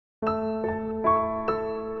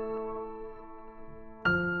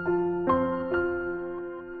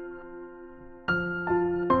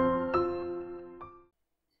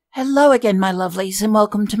Hello again, my lovelies, and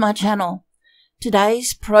welcome to my channel.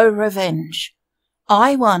 Today's ProRevenge.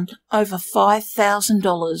 I won over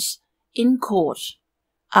 $5,000 in court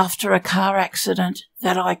after a car accident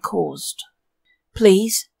that I caused.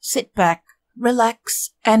 Please sit back,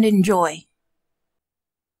 relax, and enjoy.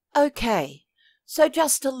 Okay, so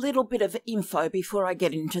just a little bit of info before I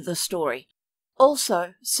get into the story.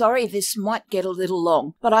 Also, sorry this might get a little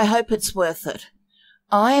long, but I hope it's worth it.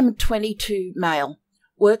 I am 22 male.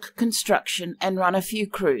 Work construction and run a few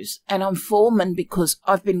crews, and I'm foreman because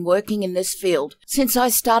I've been working in this field since I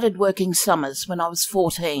started working summers when I was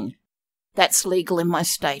 14. That's legal in my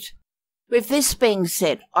state. With this being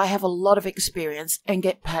said, I have a lot of experience and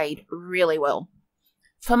get paid really well.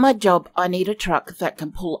 For my job, I need a truck that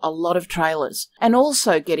can pull a lot of trailers and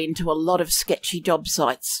also get into a lot of sketchy job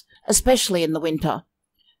sites, especially in the winter.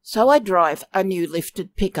 So I drive a new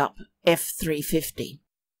lifted pickup, F350.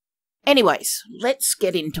 Anyways, let's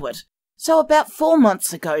get into it. So about 4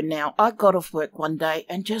 months ago now, I got off work one day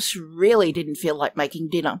and just really didn't feel like making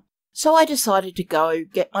dinner. So I decided to go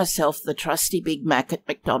get myself the trusty Big Mac at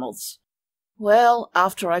McDonald's. Well,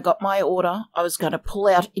 after I got my order, I was going to pull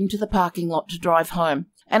out into the parking lot to drive home,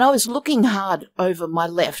 and I was looking hard over my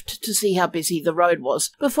left to see how busy the road was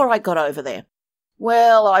before I got over there.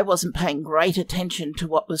 Well, I wasn't paying great attention to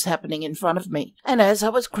what was happening in front of me, and as I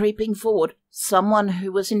was creeping forward, someone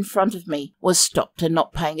who was in front of me was stopped and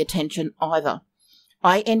not paying attention either.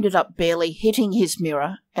 I ended up barely hitting his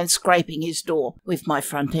mirror and scraping his door with my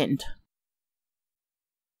front end.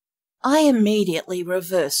 I immediately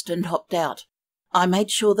reversed and hopped out. I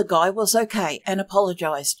made sure the guy was okay and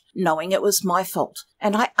apologised, knowing it was my fault,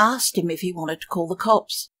 and I asked him if he wanted to call the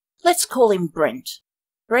cops. Let's call him Brent.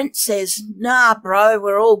 Brent says, "Nah, bro,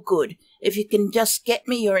 we're all good. If you can just get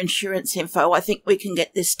me your insurance info, I think we can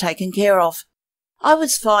get this taken care of." I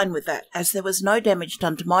was fine with that, as there was no damage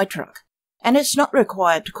done to my truck, and it's not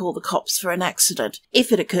required to call the cops for an accident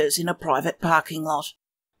if it occurs in a private parking lot.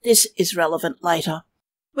 This is relevant later.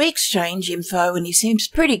 We exchange info and he seems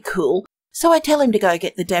pretty cool, so I tell him to go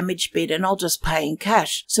get the damage bid and I'll just pay in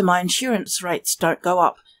cash so my insurance rates don't go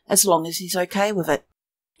up, as long as he's okay with it.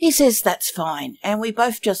 He says that's fine, and we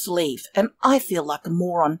both just leave, and I feel like a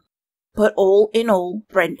moron. But all in all,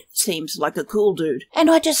 Brent seems like a cool dude, and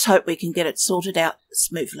I just hope we can get it sorted out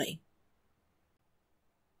smoothly.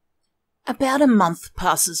 About a month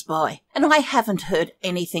passes by, and I haven't heard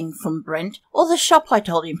anything from Brent or the shop I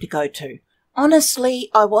told him to go to. Honestly,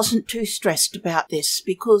 I wasn't too stressed about this,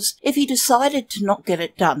 because if he decided to not get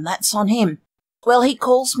it done, that's on him. Well, he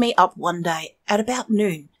calls me up one day at about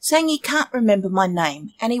noon, saying he can't remember my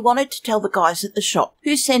name, and he wanted to tell the guys at the shop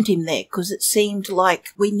who sent him there because it seemed like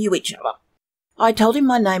we knew each other. I told him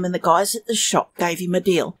my name and the guys at the shop gave him a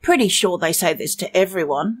deal. Pretty sure they say this to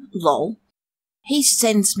everyone, lol. He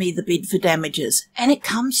sends me the bid for damages, and it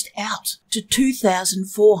comes out to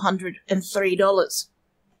 $2,403.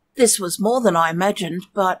 This was more than I imagined,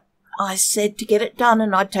 but I said to get it done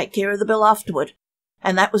and I'd take care of the bill afterward.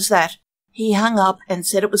 And that was that. He hung up and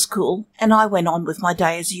said it was cool, and I went on with my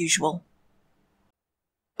day as usual.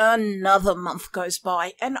 Another month goes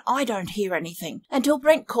by, and I don't hear anything, until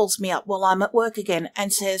Brent calls me up while I'm at work again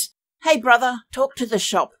and says, "Hey brother, talk to the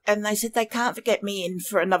shop, and they said they can't get me in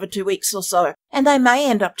for another 2 weeks or so, and they may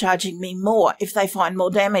end up charging me more if they find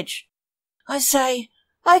more damage." I say,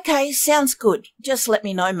 "Okay, sounds good, just let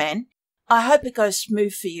me know, man. I hope it goes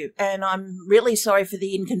smooth for you, and I'm really sorry for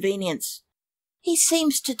the inconvenience." He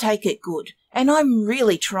seems to take it good, and I'm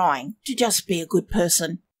really trying to just be a good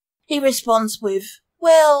person. He responds with,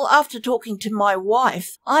 "Well, after talking to my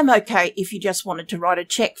wife, I'm okay if you just wanted to write a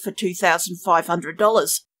check for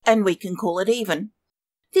 $2,500, and we can call it even."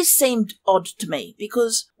 This seemed odd to me,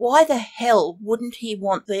 because why the hell wouldn't he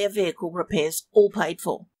want their vehicle repairs all paid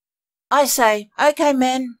for? I say, "Okay,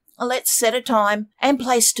 man, let's set a time and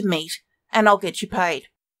place to meet, and I'll get you paid."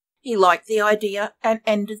 He liked the idea and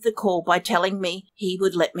ended the call by telling me he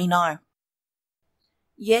would let me know.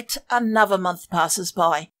 Yet another month passes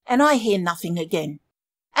by, and I hear nothing again.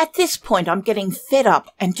 At this point, I'm getting fed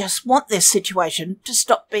up and just want this situation to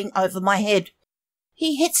stop being over my head.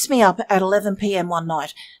 He hits me up at 11 p.m. one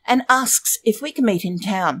night and asks if we can meet in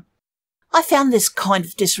town. I found this kind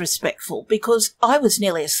of disrespectful because I was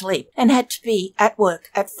nearly asleep and had to be at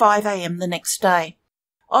work at 5 a.m. the next day.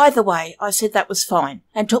 Either way, I said that was fine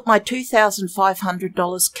and took my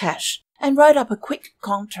 $2,500 cash and wrote up a quick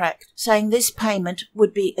contract saying this payment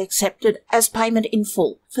would be accepted as payment in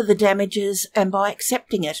full for the damages, and by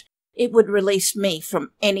accepting it, it would release me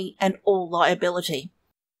from any and all liability.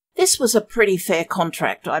 This was a pretty fair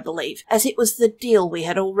contract, I believe, as it was the deal we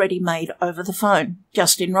had already made over the phone,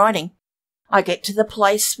 just in writing. I get to the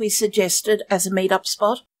place we suggested as a meet-up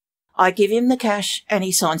spot. I give him the cash and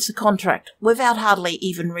he signs the contract without hardly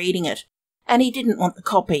even reading it, and he didn't want the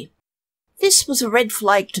copy. This was a red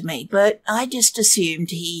flag to me, but I just assumed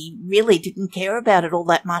he really didn't care about it all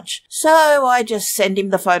that much, so I just send him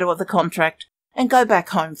the photo of the contract and go back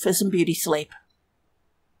home for some beauty sleep.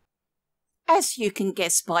 As you can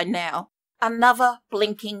guess by now, another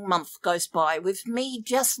blinking month goes by with me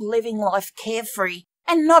just living life carefree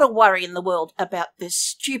and not a worry in the world about this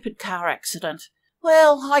stupid car accident.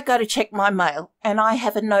 Well, I go to check my mail, and I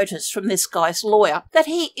have a notice from this guy's lawyer that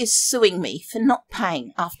he is suing me for not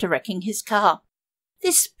paying after wrecking his car.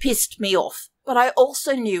 This pissed me off, but I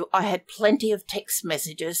also knew I had plenty of text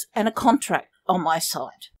messages and a contract on my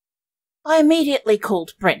side. I immediately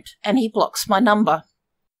called Brent, and he blocks my number.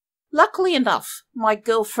 Luckily enough, my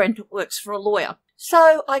girlfriend works for a lawyer,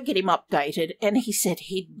 so I get him updated, and he said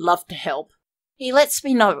he'd love to help. He lets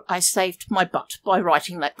me know I saved my butt by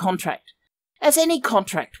writing that contract, as any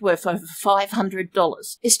contract worth over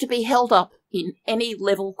 $500 is to be held up in any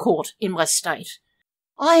level court in my state.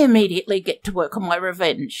 I immediately get to work on my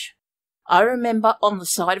revenge. I remember on the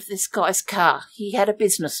side of this guy's car he had a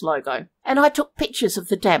business logo, and I took pictures of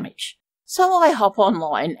the damage. So I hop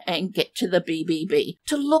online and get to the BBB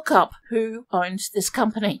to look up who owns this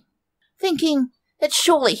company, thinking that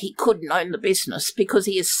surely he couldn't own the business because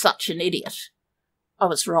he is such an idiot. I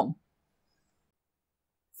was wrong.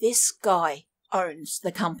 This guy owns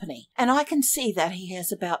the company, and I can see that he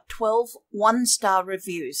has about 12 one-star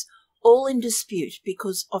reviews, all in dispute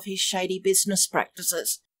because of his shady business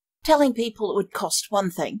practices, telling people it would cost one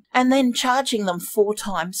thing and then charging them 4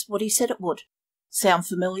 times what he said it would. Sound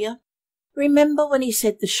familiar? Remember when he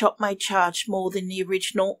said the shop may charge more than the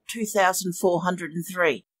original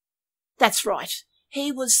 $2,403? That's right.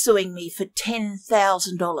 He was suing me for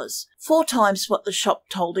 $10,000, 4 times what the shop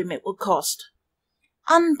told him it would cost.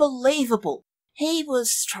 Unbelievable. He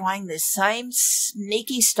was trying the same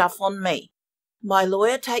sneaky stuff on me. My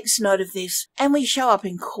lawyer takes note of this, and we show up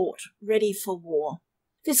in court, ready for war.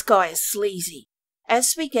 This guy is sleazy.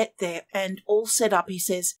 As we get there and all set up, he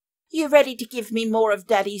says, "You ready to give me more of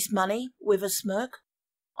Daddy's money?" with a smirk.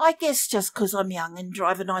 I guess just 'cause I'm young and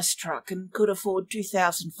drive a nice truck and could afford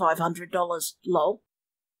 $2,500, lol.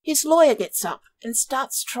 His lawyer gets up and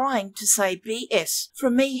starts trying to say BS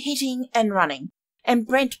from me hitting and running, and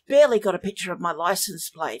Brent barely got a picture of my license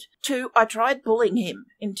plate. 2, I tried bullying him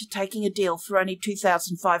into taking a deal for only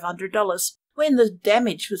 $2,500 when the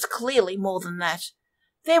damage was clearly more than that.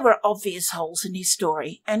 There were obvious holes in his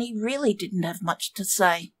story, and he really didn't have much to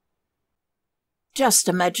say. Just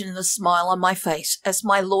imagine the smile on my face as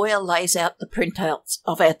my lawyer lays out the printouts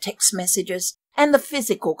of our text messages and the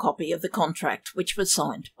physical copy of the contract, which was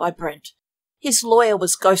signed by Brent. His lawyer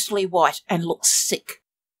was ghostly white and looked sick.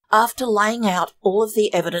 After laying out all of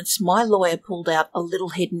the evidence, my lawyer pulled out a little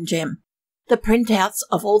hidden gem, the printouts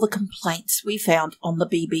of all the complaints we found on the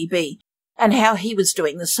BBB, and how he was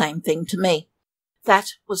doing the same thing to me.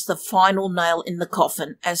 That was the final nail in the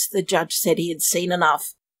coffin, as the judge said he had seen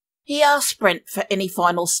enough. He asked Brent for any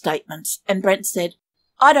final statements, and Brent said,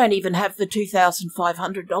 "I don't even have the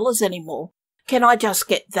 $2,500 anymore. Can I just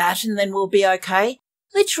get that and then we'll be okay?"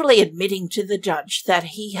 Literally admitting to the judge that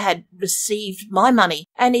he had received my money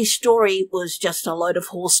and his story was just a load of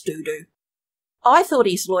horse doo-doo. I thought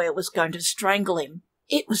his lawyer was going to strangle him.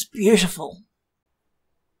 It was beautiful.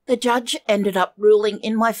 The judge ended up ruling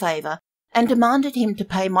in my favour and demanded him to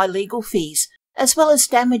pay my legal fees, as well as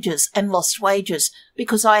damages and lost wages,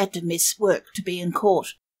 because I had to miss work to be in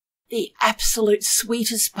court. The absolute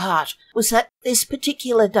sweetest part was that this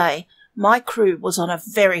particular day my crew was on a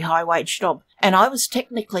very high-wage job, and I was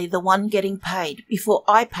technically the one getting paid before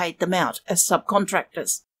I paid them out as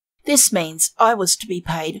subcontractors. This means I was to be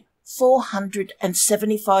paid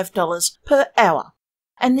 $475 per hour,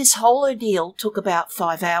 and this whole ordeal took about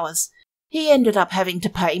 5 hours. He ended up having to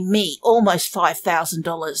pay me almost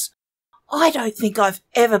 $5,000. I don't think I've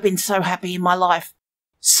ever been so happy in my life.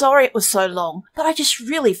 Sorry it was so long, but I just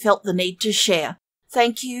really felt the need to share.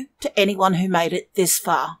 Thank you to anyone who made it this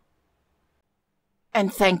far.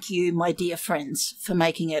 And thank you, my dear friends, for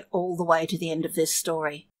making it all the way to the end of this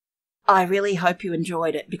story. I really hope you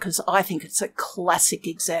enjoyed it, because I think it's a classic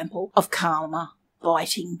example of karma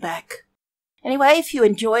biting back. Anyway, if you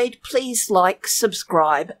enjoyed, please like,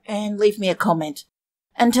 subscribe, and leave me a comment.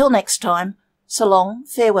 Until next time, so long,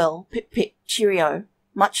 farewell, pip pip, cheerio,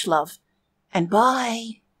 much love, and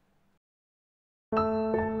bye.